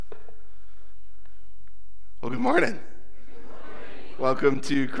Good morning. Welcome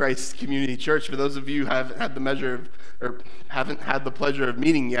to Christ Community Church. For those of you who haven't had the pleasure of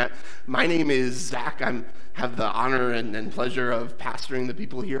meeting yet, my name is Zach. I have the honor and pleasure of pastoring the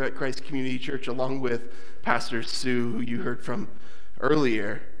people here at Christ Community Church, along with Pastor Sue, who you heard from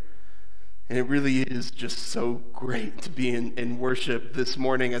earlier. And it really is just so great to be in worship this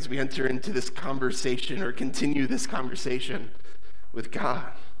morning as we enter into this conversation or continue this conversation with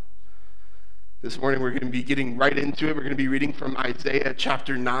God. This morning we're going to be getting right into it. We're going to be reading from Isaiah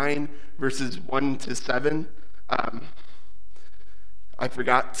chapter 9, verses 1 to 7. I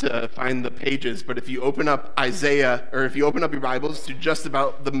forgot to find the pages, but if you open up Isaiah, or if you open up your Bibles to just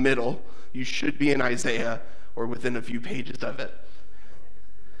about the middle, you should be in Isaiah or within a few pages of it.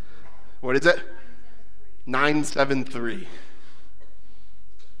 What is it? 973.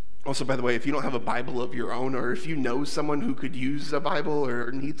 Also, by the way, if you don't have a Bible of your own, or if you know someone who could use a Bible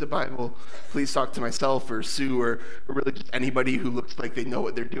or needs a Bible, please talk to myself or Sue or really just anybody who looks like they know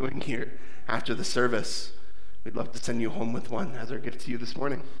what they're doing here after the service. We'd love to send you home with one as our gift to you this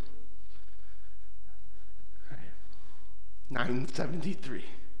morning. All right. 973.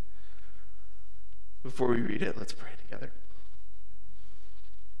 Before we read it, let's pray together.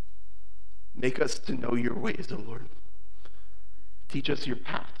 Make us to know your ways, O Lord. Teach us your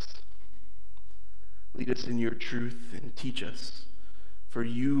paths. Lead us in your truth and teach us, for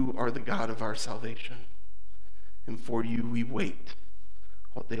you are the God of our salvation, and for you we wait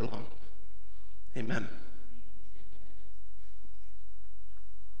all day long. Amen.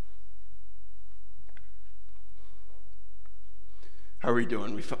 How are we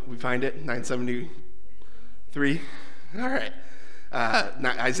doing? We find it? 973? All right.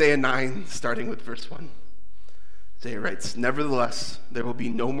 Isaiah 9, starting with verse 1. Isaiah writes, "Nevertheless, there will be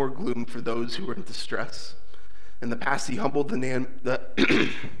no more gloom for those who are in distress. In the past, he humbled the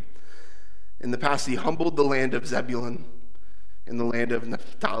land of Zebulun and the land of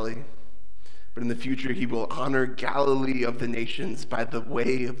Naphtali. But in the future, he will honor Galilee of the nations by the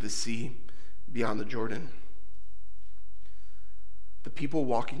way of the sea beyond the Jordan. The people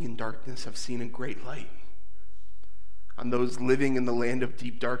walking in darkness have seen a great light. On those living in the land of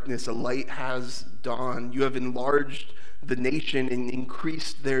deep darkness, a light has dawned. You have enlarged the nation and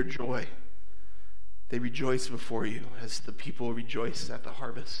increased their joy. They rejoice before you as the people rejoice at the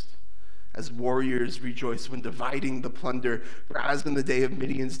harvest, as warriors rejoice when dividing the plunder. For as in the day of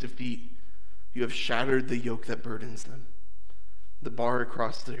Midian's defeat, you have shattered the yoke that burdens them, the bar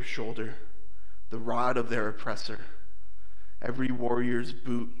across their shoulder, the rod of their oppressor. Every warrior's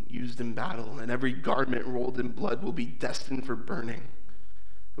boot used in battle and every garment rolled in blood will be destined for burning.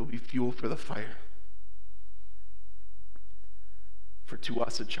 It will be fuel for the fire. For to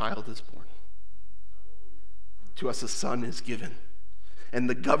us a child is born. To us a son is given. And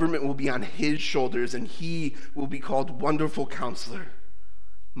the government will be on his shoulders, and he will be called Wonderful Counselor,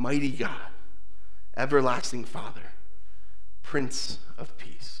 Mighty God, Everlasting Father, Prince of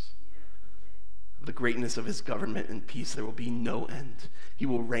Peace. Of the greatness of his government and peace there will be no end. He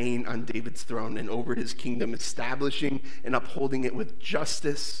will reign on David's throne and over his kingdom, establishing and upholding it with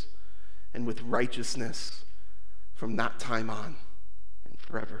justice and with righteousness from that time on and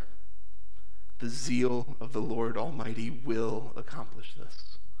forever. The zeal of the Lord Almighty will accomplish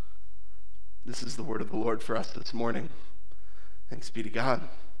this." This is the word of the Lord for us this morning. Thanks be to God.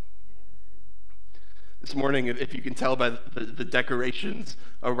 This morning, if you can tell by the decorations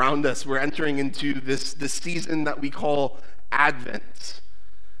around us, we're entering into this season that we call Advent.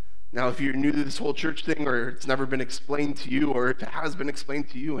 Now, if you're new to this whole church thing, or it's never been explained to you, or if it has been explained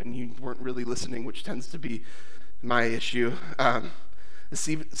to you and you weren't really listening, which tends to be my issue, the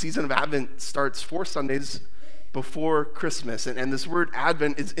season of Advent starts 4 Sundays before Christmas. And this word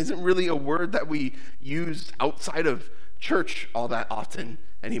Advent isn't really a word that we use outside of church all that often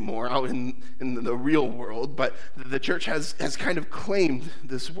anymore, out in the real world, but the church has kind of claimed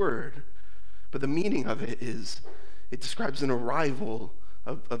this word. But the meaning of it is, it describes an arrival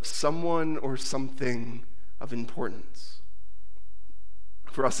of someone or something of importance.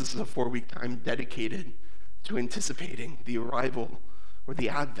 For us, this is a 4-week time dedicated to anticipating the arrival or the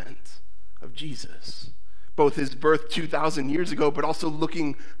advent of Jesus. Both his birth 2,000 years ago, but also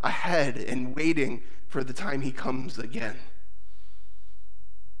looking ahead and waiting for the time he comes again.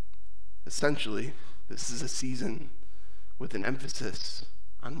 Essentially, this is a season with an emphasis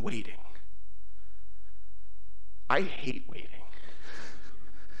on waiting. I hate waiting.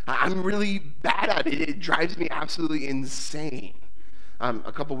 I'm really bad at it. It drives me absolutely insane.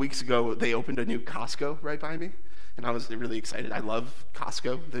 A couple weeks ago, they opened a new Costco right by me, and I was really excited. I love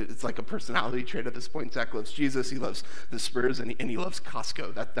Costco. It's like a personality trait at this point. Zach loves Jesus, he loves the Spurs, and he loves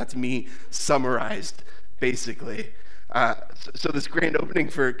Costco. That's me summarized basically. So this grand opening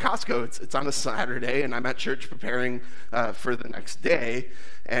for Costco, it's on a Saturday, and I'm at church preparing for the next day,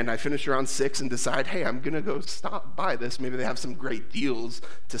 and I finish around 6 and decide, hey, I'm going to go stop by this. Maybe they have some great deals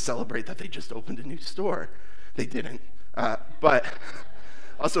to celebrate that they just opened a new store. They didn't. But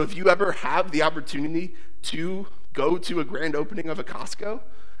also, if you ever have the opportunity to go to a grand opening of a Costco,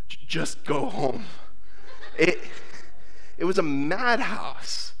 just go home. It was a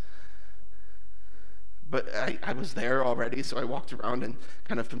madhouse. But I was there already, so I walked around and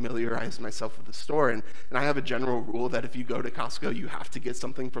kind of familiarized myself with the store. And I have a general rule that if you go to Costco, you have to get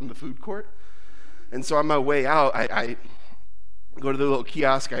something from the food court. And so on my way out, I go to the little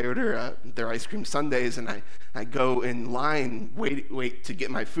kiosk, I order their ice cream sundaes, and I go in line, wait to get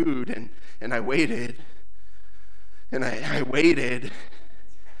my food, and I waited, and I waited,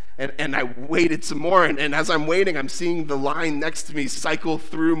 and I waited some more, and as I'm waiting, I'm seeing the line next to me cycle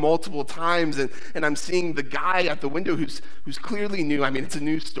through multiple times, and I'm seeing the guy at the window who's clearly new. I mean, it's a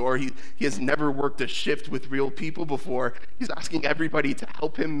new store. He has never worked a shift with real people before. He's asking everybody to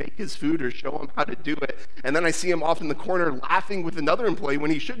help him make his food or show him how to do it. And then I see him off in the corner laughing with another employee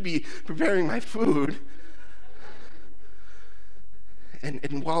when he should be preparing my food.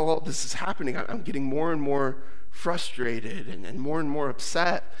 And while all this is happening, I'm getting more and more frustrated and more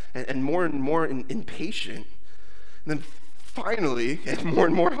upset and more impatient. And then finally, and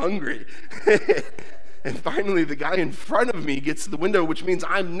more hungry. And finally, the guy in front of me gets to the window, which means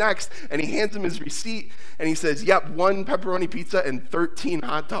I'm next, and he hands him his receipt, and he says, yep, 1 pepperoni pizza and 13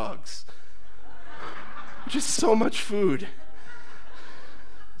 hot dogs. Which is so much food.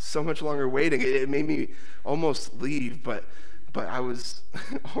 So much longer waiting. It made me almost leave, but I was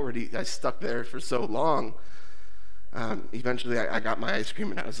I stuck there for so long. Eventually, I got my ice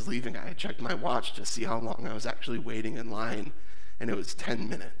cream and I was leaving. I checked my watch to see how long I was actually waiting in line, and it was 10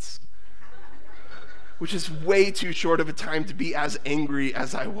 minutes, which is way too short of a time to be as angry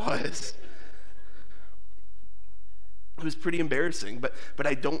as I was. It was pretty embarrassing, but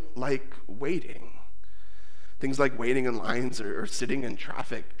I don't like waiting. Things like waiting in lines or sitting in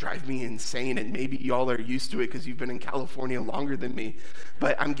traffic drive me insane, and maybe y'all are used to it because you've been in California longer than me,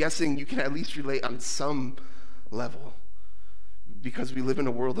 but I'm guessing you can at least relate on some level, because we live in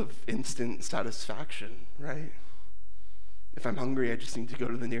a world of instant satisfaction, right? If I'm hungry, I just need to go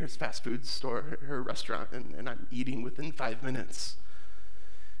to the nearest fast food store or restaurant, and I'm eating within 5 minutes.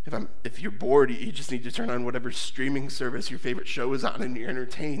 If you're bored, you just need to turn on whatever streaming service your favorite show is on, and you're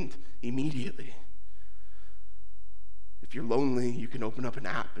entertained immediately. If you're lonely, you can open up an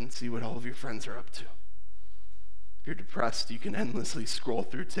app and see what all of your friends are up to. If you're depressed, you can endlessly scroll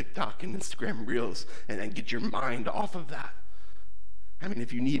through TikTok and Instagram Reels and get your mind off of that. I mean,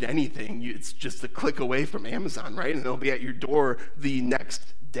 if you need anything, it's just a click away from Amazon, right? And it'll be at your door the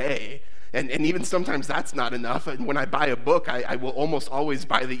next day. And even sometimes that's not enough. And when I buy a book, I will almost always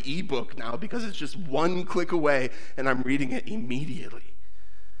buy the ebook now because it's just one click away and I'm reading it immediately.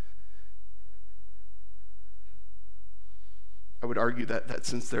 I would argue that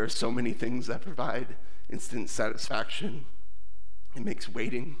since there are so many things that provide instant satisfaction, it makes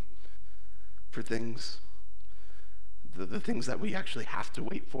waiting for things, the things that we actually have to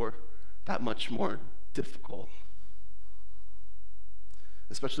wait for, that much more difficult.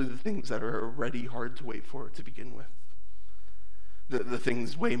 Especially the things that are already hard to wait for to begin with. The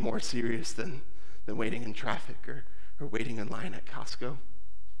things way more serious than waiting in traffic or waiting in line at Costco.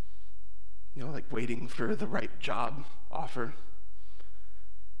 You know, like waiting for the right job offer.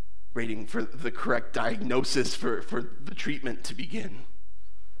 Waiting for the correct diagnosis for the treatment to begin.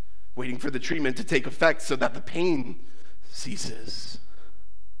 Waiting for the treatment to take effect so that the pain ceases.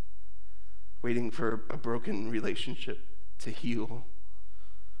 Waiting for a broken relationship to heal.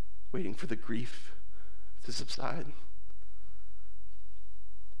 Waiting for the grief to subside.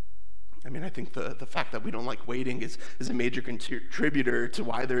 I mean, I think the fact that we don't like waiting is a major contributor to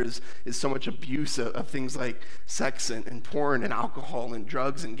why there is so much abuse of things like sex and porn and alcohol and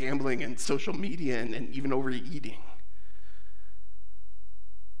drugs and gambling and social media and even overeating.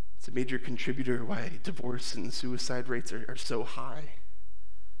 It's a major contributor why divorce and suicide rates are so high.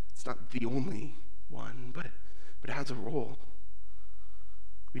 It's not the only one, but it has a role.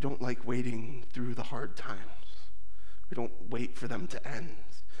 We don't like waiting through the hard times. We don't wait for them to end.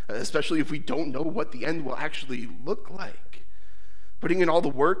 Especially if we don't know what the end will actually look like. Putting in all the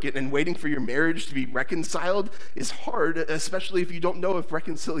work and waiting for your marriage to be reconciled is hard, especially if you don't know if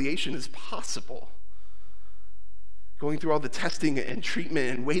reconciliation is possible. Going through all the testing and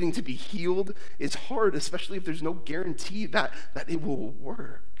treatment and waiting to be healed is hard, especially if there's no guarantee that it will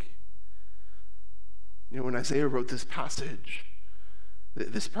work. You know, when Isaiah wrote this passage,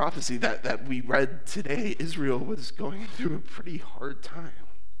 This prophecy that we read today, Israel was going through a pretty hard time.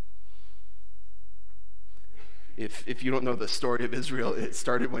 If you don't know the story of Israel, it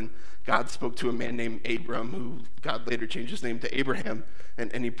started when God spoke to a man named Abram, who God later changed his name to Abraham,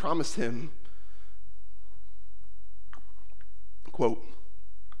 and he promised him, quote,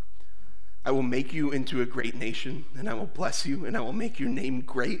 "I will make you into a great nation, and I will bless you, and I will make your name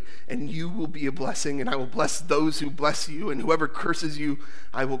great, and you will be a blessing, and I will bless those who bless you, and whoever curses you,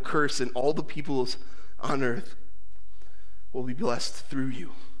 I will curse, and all the peoples on earth will be blessed through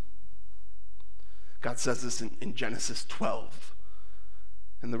you." God says this in Genesis 12.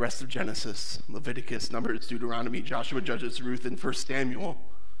 And the rest of Genesis, Leviticus, Numbers, Deuteronomy, Joshua, Judges, Ruth, and 1 Samuel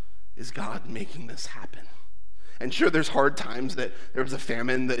is God making this happen. And sure, there's hard times. That there was a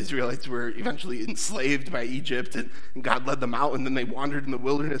famine. The Israelites were eventually enslaved by Egypt, and God led them out, and then they wandered in the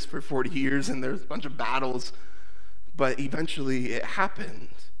wilderness for 40 years, and there's a bunch of battles. But eventually it happened.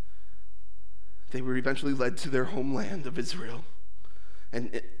 They were eventually led to their homeland of Israel.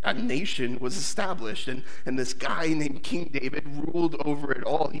 And a nation was established, and this guy named King David ruled over it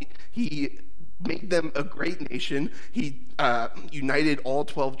all. He made them a great nation. He united all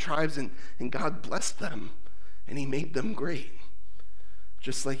 12 tribes, and God blessed them, and he made them great,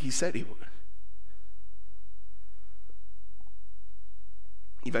 just like he said he would.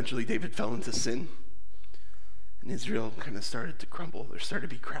 Eventually, David fell into sin, and Israel kind of started to crumble. There started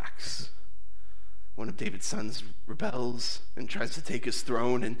to be cracks. One of David's sons rebels and tries to take his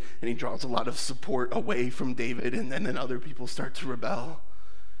throne, and he draws a lot of support away from David, and then other people start to rebel.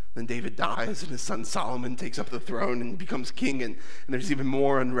 Then David dies, and his son Solomon takes up the throne and becomes king, and there's even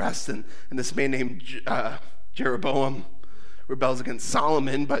more unrest, and this man named Jeroboam rebels against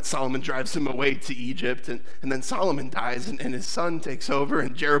Solomon, but Solomon drives him away to Egypt, and then Solomon dies, and his son takes over,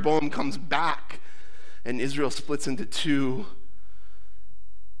 and Jeroboam comes back, and Israel splits into two,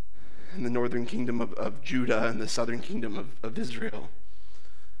 in the northern kingdom of Judah and the southern kingdom of Israel.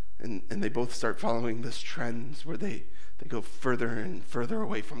 And they both start following this trend where they go further and further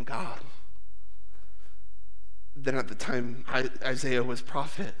away from God. Then at the time Isaiah was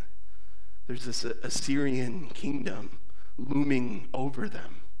prophet, there's this Assyrian kingdom looming over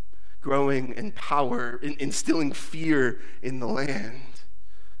them, growing in power, instilling fear in the land.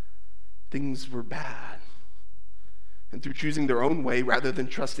 Things were bad. And through choosing their own way rather than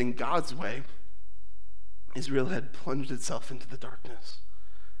trusting God's way, Israel had plunged itself into the darkness.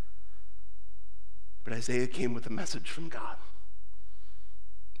 But Isaiah came with a message from God.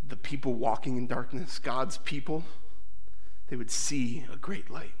 The people walking in darkness, God's people, they would see a great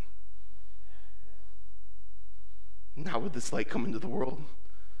light. And how would this light come into the world?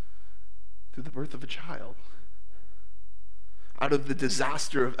 Through the birth of a child. Out of the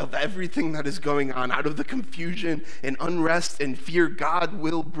disaster of everything that is going on, out of the confusion and unrest and fear, God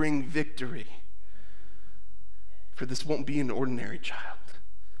will bring victory. For this won't be an ordinary child.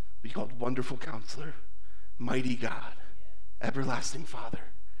 It'll be called Wonderful Counselor, Mighty God, Everlasting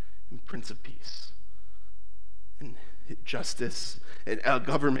Father, and Prince of Peace. And justice, and a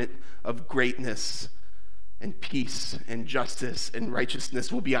government of greatness and peace and justice and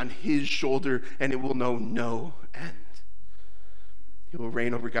righteousness will be on his shoulder, and it will know no end. He will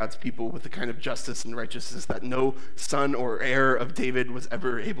reign over God's people with the kind of justice and righteousness that no son or heir of David was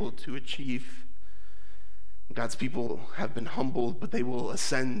ever able to achieve. God's people have been humbled, but they will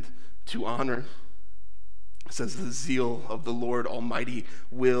ascend to honor. It says the zeal of the Lord Almighty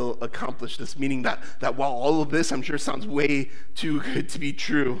will accomplish this, meaning that while all of this, I'm sure, sounds way too good to be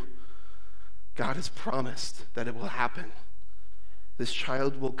true, God has promised that it will happen. This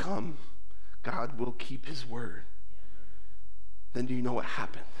child will come. God will keep his word. Then do you know what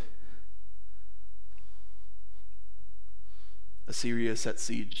happened? Assyria set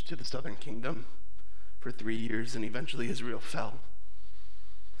siege to the southern kingdom for 3 years, and eventually Israel fell.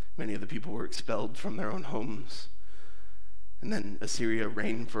 Many of the people were expelled from their own homes. And then Assyria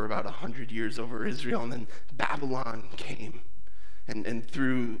reigned for about 100 years over Israel, and then Babylon came. And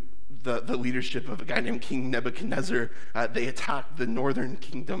through the leadership of a guy named King Nebuchadnezzar, they attacked the northern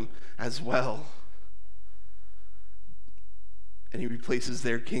kingdom as well. And he replaces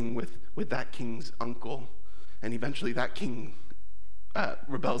their king with that king's uncle. And eventually that king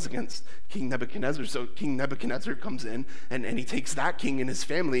rebels against King Nebuchadnezzar. So King Nebuchadnezzar comes in, and he takes that king and his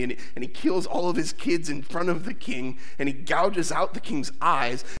family, and he kills all of his kids in front of the king, and he gouges out the king's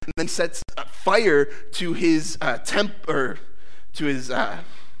eyes, and then sets fire to his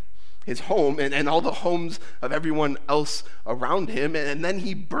his home and all the homes of everyone else around him. And then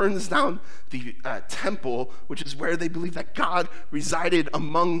he burns down the temple, which is where they believe that God resided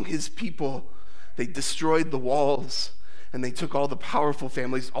among his people. They destroyed the walls, And they took all the powerful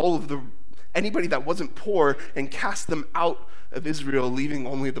families, anybody that wasn't poor, and cast them out of Israel, leaving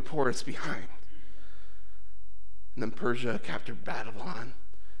only the poorest behind. And then Persia captured Babylon.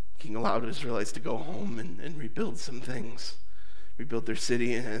 The king allowed Israelites to go home and rebuild some things, rebuild their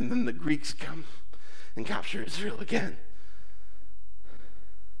city, and then the Greeks come and capture Israel again.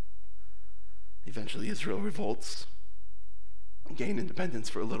 Eventually Israel revolts and gain independence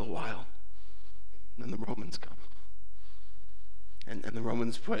for a little while. And then the Romans come. And the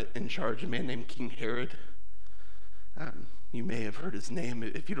Romans put in charge a man named King Herod. You may have heard his name.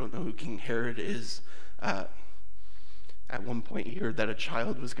 If you don't know who King Herod is, at one point he heard that a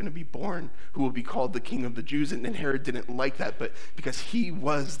child was going to be born who will be called the King of the Jews. And Herod didn't like that, but because he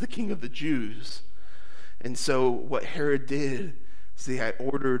was the King of the Jews. And so what Herod did is he had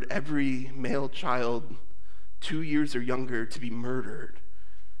ordered every male child 2 years or younger to be murdered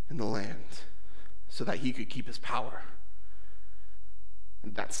in the land so that he could keep his power.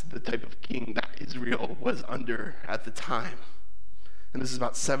 And that's the type of king that Israel was under at the time. And this is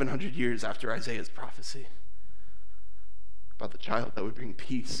about 700 years after Isaiah's prophecy about the child that would bring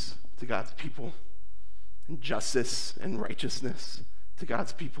peace to God's people and justice and righteousness to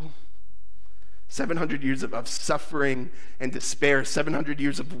God's people. 700 years of suffering and despair, 700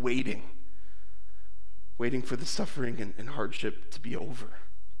 years of waiting for the suffering and hardship to be over,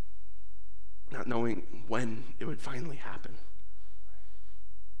 not knowing when it would finally happen.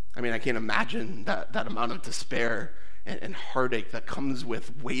 I mean, I can't imagine that amount of despair and heartache that comes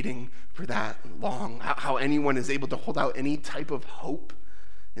with waiting for that long. How anyone is able to hold out any type of hope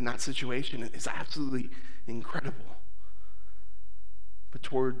in that situation is absolutely incredible. But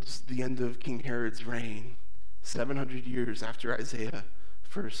towards the end of King Herod's reign, 700 years after Isaiah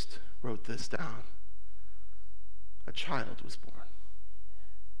first wrote this down, a child was born.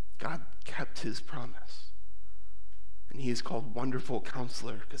 God kept his promise. And he is called Wonderful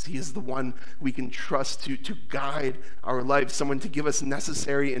Counselor because he is the one we can trust to guide our lives, someone to give us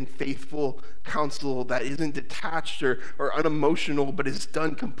necessary and faithful counsel that isn't detached or unemotional, but is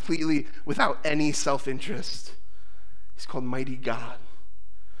done completely without any self-interest. He's called Mighty God,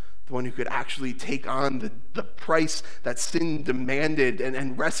 the one who could actually take on the price that sin demanded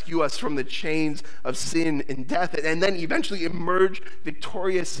and rescue us from the chains of sin and death, and then eventually emerge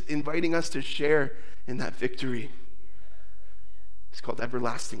victorious, inviting us to share in that victory. He's called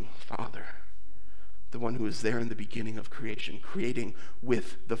Everlasting Father, the one who is there in the beginning of creation, creating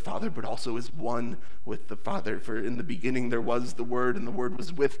with the Father, but also is one with the Father. For in the beginning there was the Word, and the Word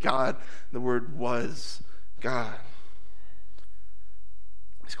was with God, and the Word was God.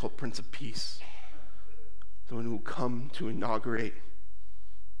 He's called Prince of Peace, the one who will come to inaugurate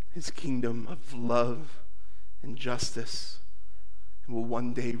his kingdom of love and justice, and will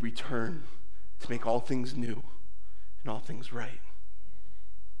one day return to make all things new and all things right.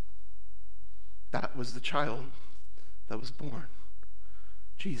 That was the child that was born,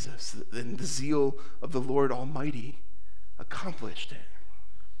 Jesus. And the zeal of the Lord Almighty accomplished it.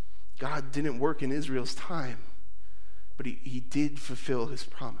 God didn't work in Israel's time, but he did fulfill his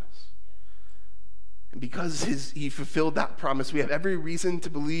promise. And because he fulfilled that promise, we have every reason to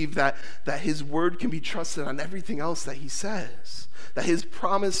believe that his word can be trusted on everything else that he says. That his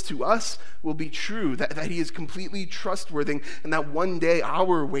promise to us will be true, that he is completely trustworthy, and that one day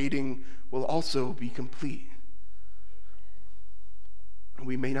our waiting will also be complete. And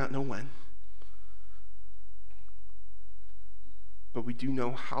we may not know when, but we do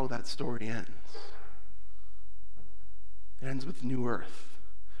know how that story ends. It ends with new earth,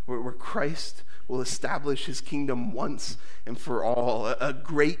 where Christ will establish his kingdom once and for all, a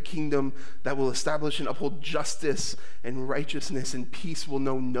great kingdom that will establish and uphold justice and righteousness, and peace will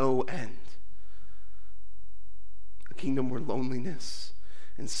know no end. A kingdom where loneliness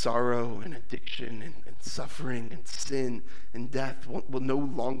and sorrow and addiction and suffering and sin and death will no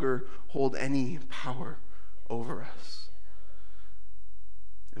longer hold any power over us.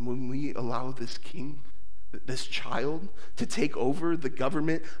 And when we allow this king, this child, to take over the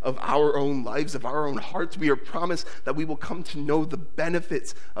government of our own lives, of our own hearts, we are promised that we will come to know the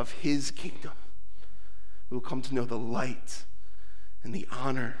benefits of his kingdom. We will come to know the light and the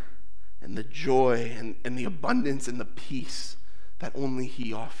honor and the joy and the abundance and the peace that only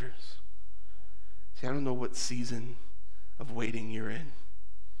he offers. See, I don't know what season of waiting you're in.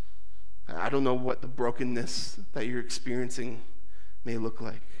 I don't know what the brokenness that you're experiencing may look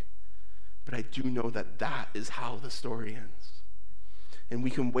like. But I do know that is how the story ends. And we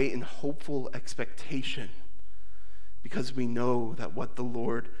can wait in hopeful expectation because we know that what the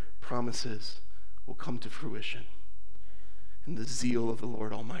Lord promises will come to fruition. And the zeal of the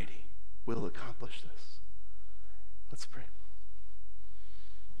Lord Almighty will accomplish this. Let's pray.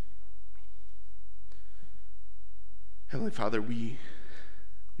 Heavenly Father, we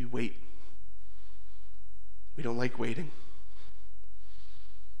wait. We don't like waiting.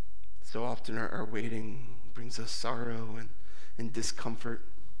 So often our waiting brings us sorrow and discomfort,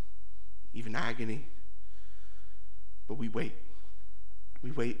 even agony. But we wait.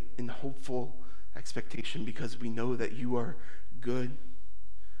 We wait in hopeful expectation because we know that you are good.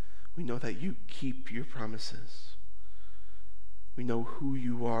 We know that you keep your promises. We know who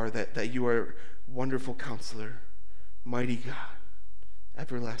you are, that you are wonderful counselor, mighty God,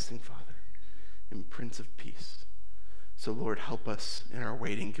 everlasting Father, and Prince of Peace. So Lord, help us in our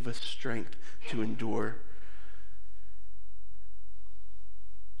waiting. Give us strength to endure.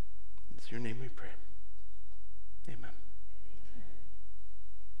 In your name we pray. Amen.